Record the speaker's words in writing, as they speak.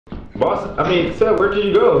Boss, I mean, Seb, where did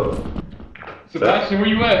you go? Sebastian, where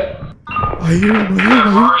you at? I hear him, Where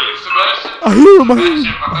are you, Sebastian? I hear him,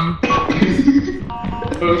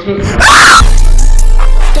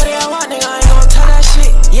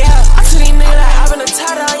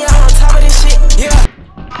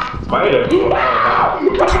 Spider.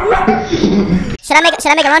 Should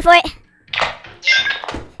I make a run for it?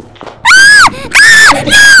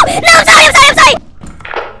 No, I'm sorry.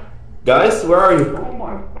 Guys, where are you? Oh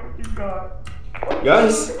my fucking god.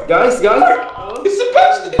 Guys. It's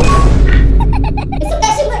Sebastian!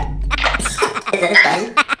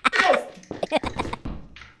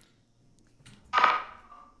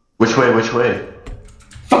 Which way?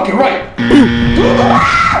 Fucking right!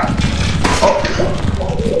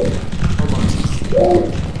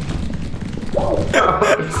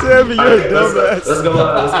 Sammy, you're a dumbass. Let's go.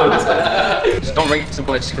 Just don't rank some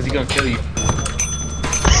glitch, because he's gonna kill you.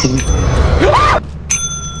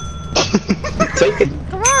 Take it.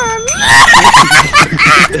 Come on.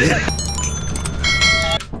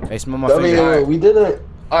 Hey, smell my finger. We did it.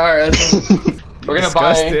 Alright, we're gonna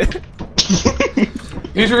buy.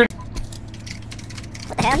 These are.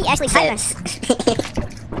 What the hell? He actually said.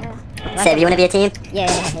 Seb, you wanna be a team? Yeah,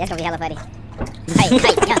 that's gonna be hella funny. Hey,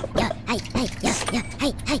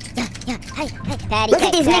 Patty, look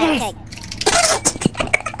at these niggers.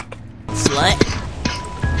 Slut.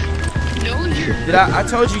 Did I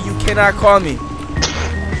told you cannot call me.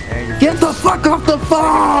 Get the fuck off the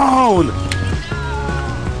phone!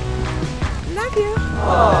 Love you.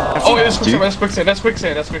 Oh, that's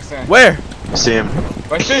quicksand. Where? Sam.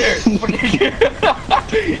 Right there.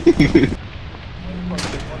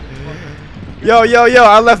 Yo,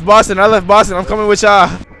 I left Boston. I'm coming with y'all.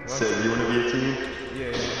 Sam, you wanna be a team?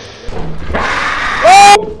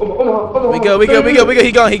 Oh! We good. He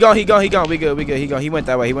gone. We good. He went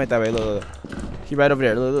that way. Look. He right over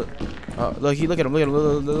there. Look. Oh, look, look at him.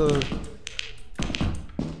 Look.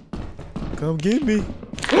 Come get me.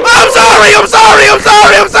 I'm sorry.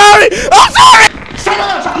 Shut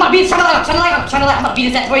up! I'm gonna beat his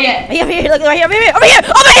ass. Where you at? Over here, dumbass! Over here!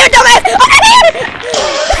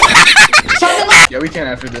 Yeah, we can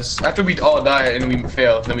after this. After we all die and we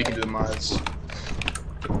fail, then we can do the mods.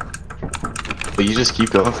 But you just keep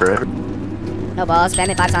going forever. No balls, spam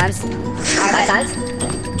it 5 times. 5 times?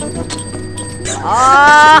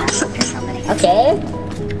 Oh! Okay.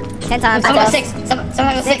 10 times. Someone go 6.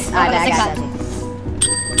 Someone go 6. Alright, I got you.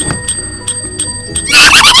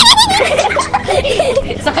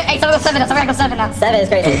 Hey, someone go 7 now. Someone go 7 now. 7 is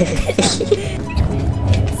crazy.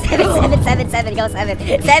 7, go 7.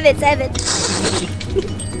 7.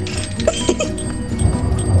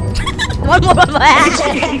 One more.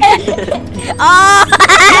 Oh!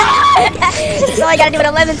 So I gotta do it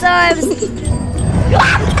 11 times.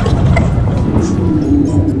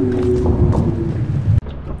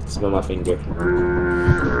 Smell my finger.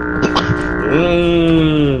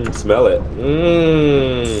 Smell it.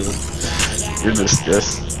 You're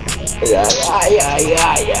disgusting. Yeah.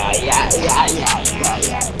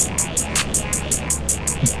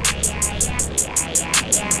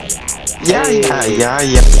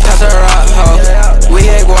 That's a rock hoe. We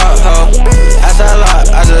ain't guap hoe. That's a lot.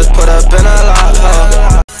 I just put up in a lot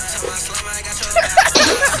hoe.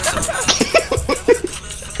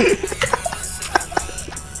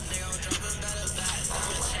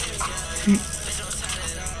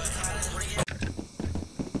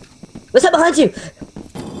 What's up behind you?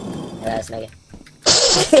 That's nigga.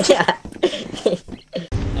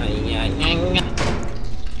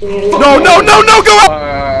 No, go up!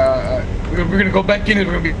 We're gonna go back in and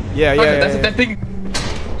we're gonna be. Yeah. That's that thing.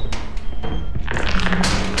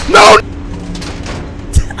 No!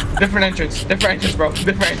 Different entrance, bro.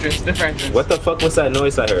 Different entrance. What the fuck was that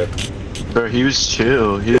noise I heard? Bro, he was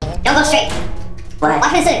chill. Don't go straight.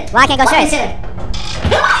 Watch me sit. Why I can't go straight?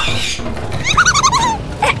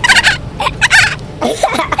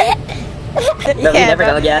 No, we never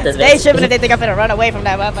gonna get out this bitch. They tripping if they think I'm finna run away from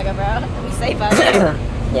that motherfucker, bro. Be safe out there.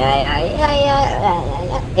 Yeah.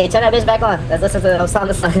 Hey, turn that bitch back on. Let's listen to the song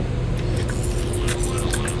this time.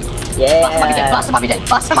 Yeah. Boss might be dead.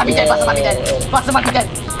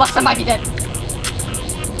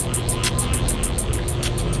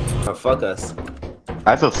 Oh, fuck us.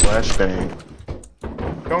 I have a flashbang.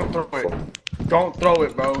 Don't throw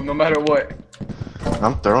it, bro. No matter what.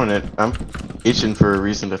 I'm throwing it. I'm itching for a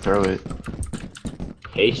reason to throw it.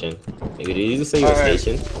 Haitian. Nigga, did you just say you was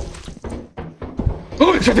Haitian?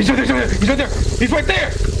 Oh, he's right there. He's right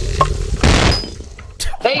there.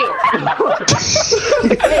 Hey.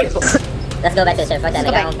 Let's go back to the ship. Fuck that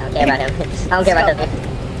nigga. I don't care about him. I don't care about him.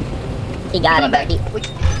 He got it, bro.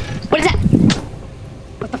 What is that?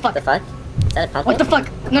 What the fuck? The fuck? Is that a pumpkin? What the fuck?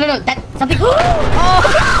 No, that something. Oh my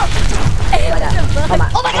god.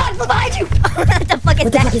 Oh my god, look behind you! What the fuck is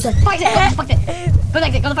that? Fire exit, fuck it. Go to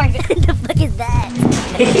exit, go to fire exit. What the fuck is that?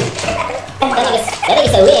 That nigga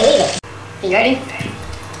said we ain't leaving. You ready?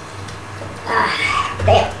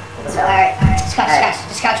 Damn. So, alright. Just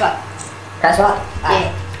crouch walk. Crouch walk?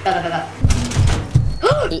 Yeah. Go.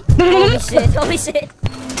 Holy shit.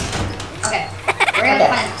 Okay. We're gonna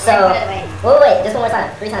find So, wait, just one more time.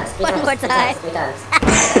 Three times. One more time. Three times.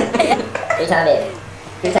 Three times, baby.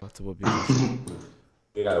 About to whoop you.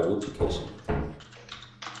 You got a whoopication.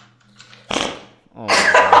 Oh my god.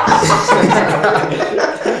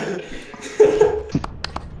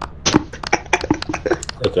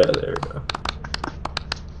 Okay, there we go.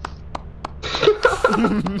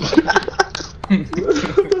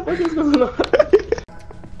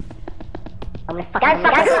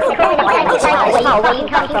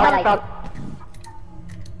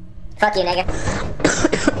 Fuck you, nigga.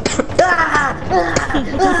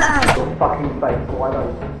 Fucking face, why not?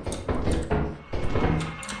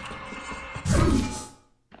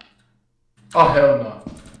 Oh hell no.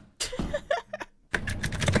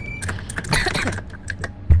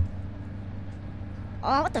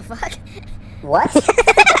 Oh, what the fuck? What?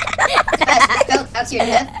 That's your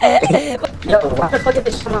death. Yo, why the fuck is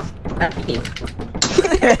this shit on?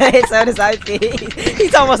 It's on his IP.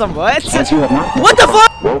 He's talking about some what? What the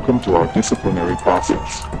fuck? Welcome to our disciplinary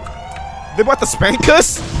process. They about to spank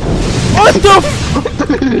us? What the f-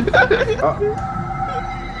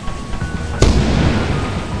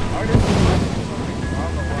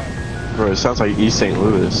 Bro, it sounds like East St.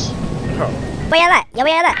 Louis. Where you at? Yo,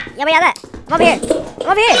 where you at? Come over here.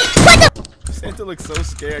 What the? Santa looks so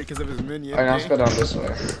scared because of his minion. Alright, now let's go down this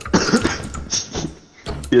way.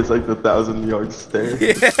 He has like the 1,000-yard stare.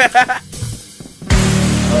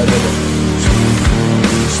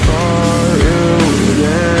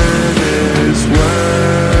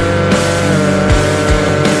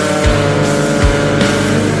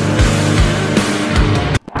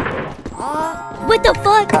 What the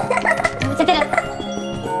fuck?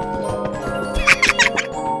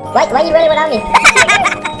 Why you running without me?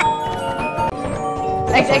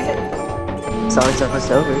 Exit. Song's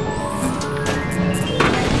almost over.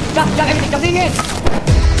 Drop everything, drop it in.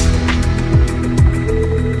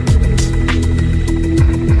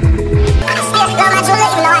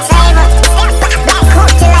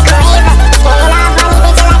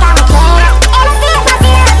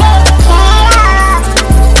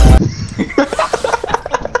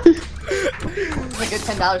 A good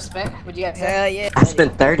 $10 spent. Would you guys say? Hell yeah. I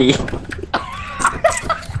spent 30.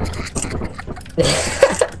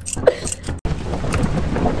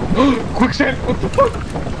 Quicksand, what the fuck?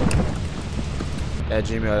 At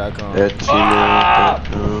gmail.com. At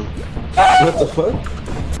gmail.com. What the fuck?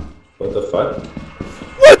 What the fuck?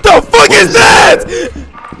 What the fuck is that?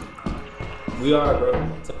 We are, bro.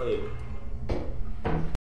 I'm telling you.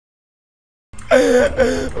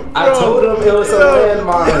 I told him it was a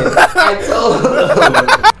landmine. I told him.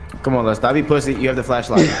 Come on, let's stop be pussy. You have the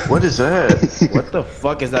flashlight. What is that? What the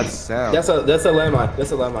fuck is that sound? That's a landmine.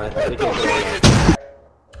 That's a landmine. They can't do it.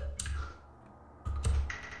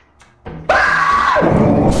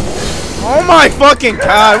 Oh my fucking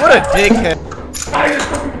god, what a dickhead.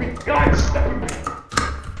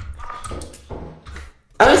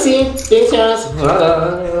 I see pictures.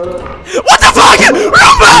 What the fuck?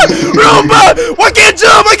 Roomba! I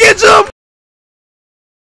can't jump!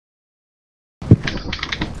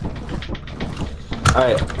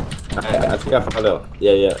 Alright, I think I found out.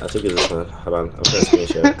 Yeah, I think it's this one. Hold on, I'm trying to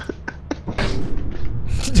screenshot.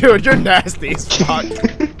 Dude, you're nasty as fuck.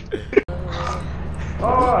 Bro,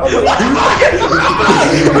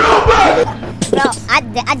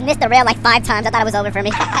 I missed the rail like 5 times. I thought it was over for me.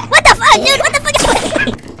 What the fuck, dude? What the fuck?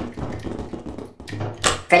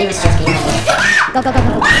 Freddy was just being me. Go.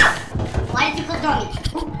 Why did you click on me?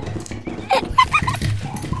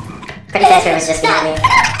 Freddy Fazbear was just being me.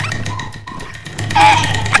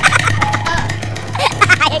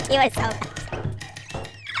 I hate you so much.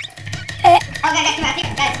 Okay, come here.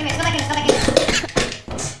 Guys, come here. Let's go back in.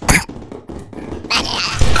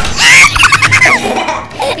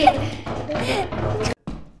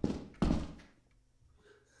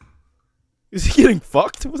 Is he getting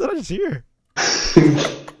fucked? Was that I just hear?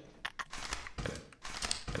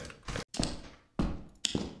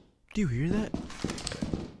 Do you hear that?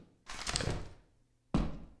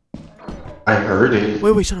 I heard it.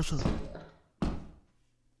 Wait, shut up.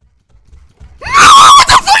 What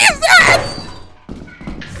the fuck is that?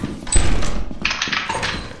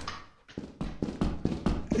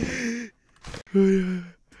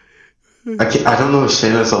 I can't. I don't know if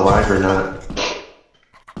Shayna's alive or not.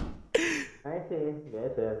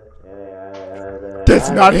 That's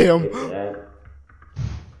not him.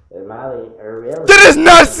 That is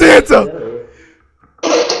not Santa.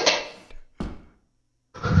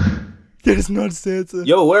 That is not Santa.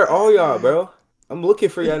 Yo, where are y'all, bro? I'm looking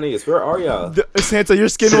for y'all niggas. Where are y'all? Santa, your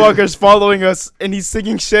skinwalker's following us, and he's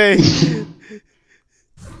singing Shay.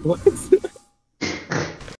 What?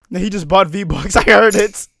 No, he just bought V-Bucks. I heard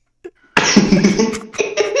it.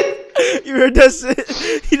 You heard that shit?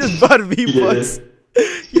 He just bought V-Bucks. Yeah.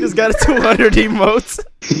 He just got a 200 emotes.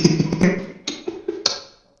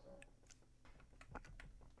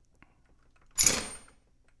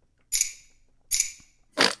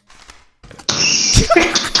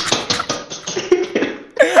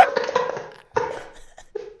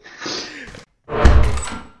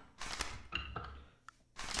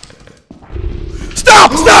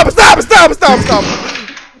 Stop!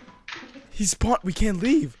 He's spawned. We can't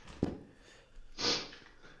leave.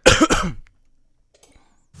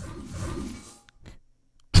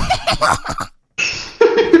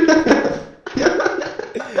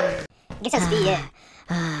 Get some speed, yeah.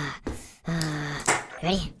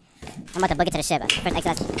 Ready? I'm about to book it to the ship. First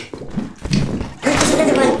exit. Look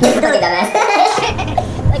at dumbass.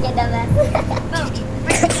 Look at dumbass. Bro,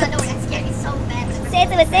 first thing I know that scared me so bad.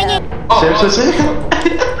 Santa was singing.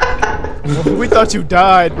 We thought you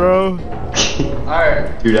died, bro.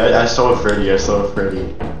 Alright. Dude, I saw Freddy.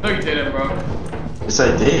 No, you didn't, bro. Yes,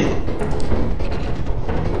 I did.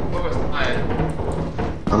 What was lying?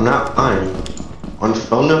 I'm not lying. On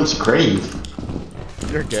Phonem's grave.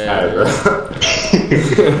 You're gay. Alright, bro.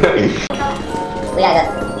 We gotta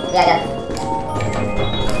go.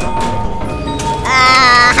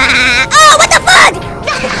 Oh, what the fuck?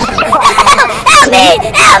 Help me!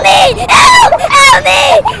 Help me!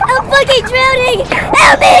 I'm fucking drowning!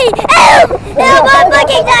 Help me! Help! I'm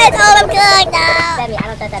fucking dying! Oh, I'm cooked!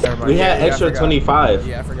 No! We had extra 25.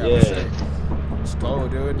 Yeah, I forgot. Yeah. Shit. Let's go,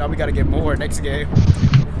 dude. Now we gotta get more next game.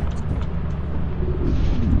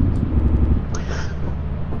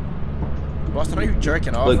 Boston, are you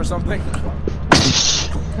jerking off or something?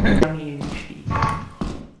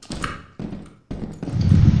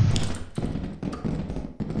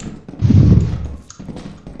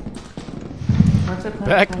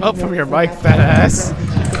 Back up from your mic, fat ass.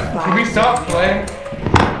 Can we stop playing?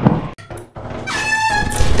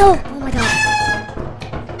 No! Oh my god.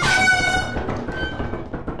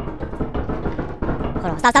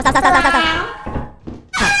 Hold on. Stop. Stop.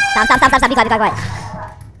 Be quiet.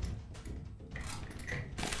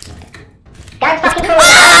 Guys, fucking cool.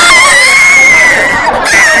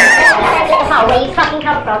 Where you fucking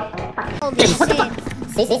come from? Holy shit.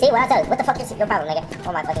 See, what I tell you? What the fuck is your problem, nigga?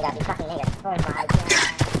 Oh my fucking god, you fucking nigga. Oh my god.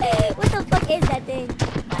 What the fuck is that thing?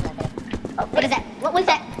 Oh, what is that? What is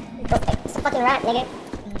that? It's a fucking rat, nigga.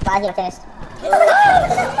 Glad you're finished.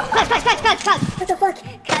 Crouch. What the fuck?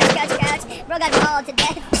 Crouch. Bro got mauled to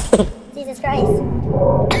death. Jesus Christ.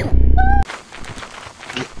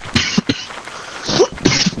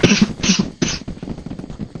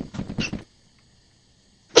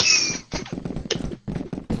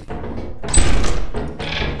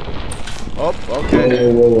 Oh, okay.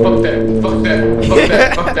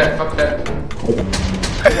 Fuck that.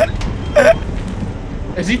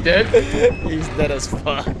 Is he dead? He's dead as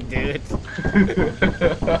fuck, dude.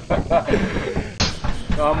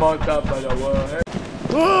 I'm on top of the world.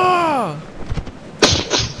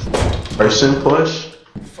 Person push?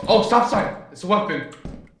 Oh, stop sign. It's a weapon.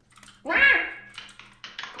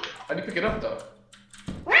 How do you pick it up, though?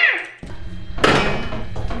 Wait.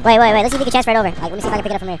 Let's see if we can transfer it over. Like, let me see if I can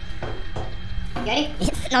pick it up from here. You ready?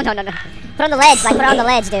 No. Put it on the ledge. Like, put it on the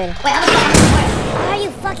ledge, dude. Wait, how much? Are you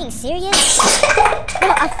fucking serious? Bro,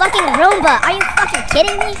 a fucking Roomba. Are you fucking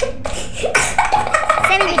kidding me?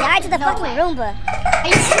 Sending me died to the fucking Roomba. Are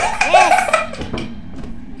you serious? Yes.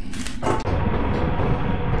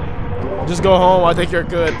 Just go home. I think you're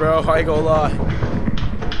good, bro. I ain't gonna lie.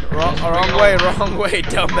 Wrong way,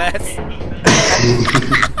 dumbass.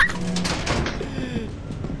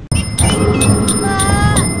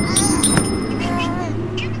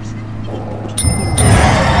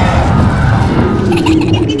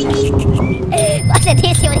 Watson, do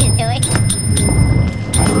you see what he's doing?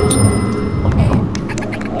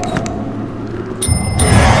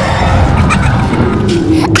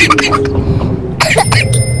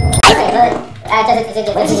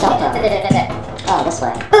 Oh, this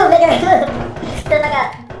way. Move, nigga, move! Stand back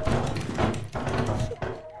up.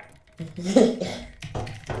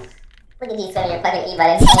 Look at you swimming your fucking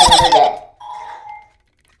E-buttons.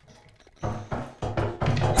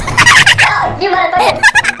 Oh, you motherfucker!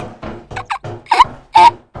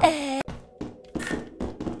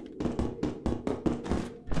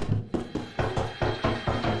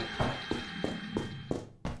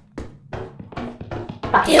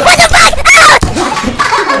 What the fuck?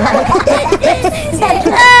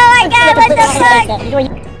 Oh my god, what the fuck?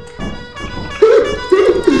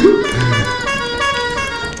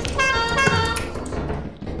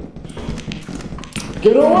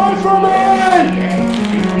 Get away from me!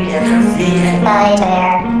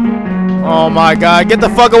 Oh my god, get the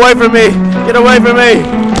fuck away from me! Get away from me!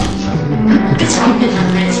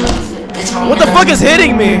 What the fuck is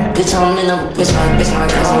hitting me?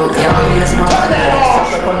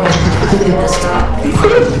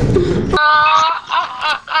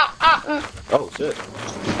 Oh shit.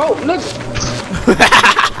 Oh, look!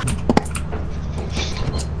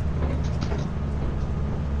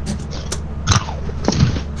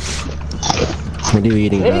 What are you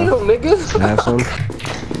eating, Damn, bro? nigga! Have some?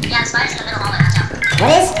 Yeah, spider's in the middle hallway, watch out.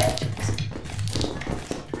 What is?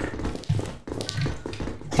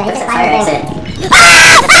 Should I hit the spider exit?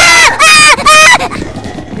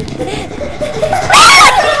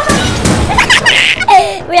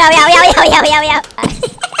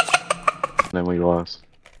 Then we lost.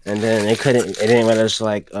 And then it didn't let us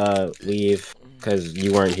like leave because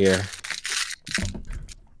you weren't here.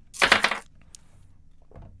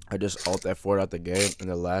 I just ult F4 out the game, and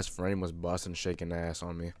the last frame was Boston shaking ass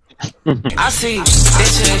on me. I see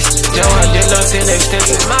bitches, doing the little thing they still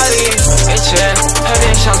get money. Itchin',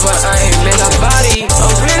 hurting shots, but I ain't made a body.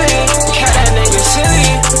 Oh really? Cat that nigga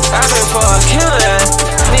silly. Rapping for a killing.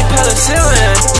 Need penicillin.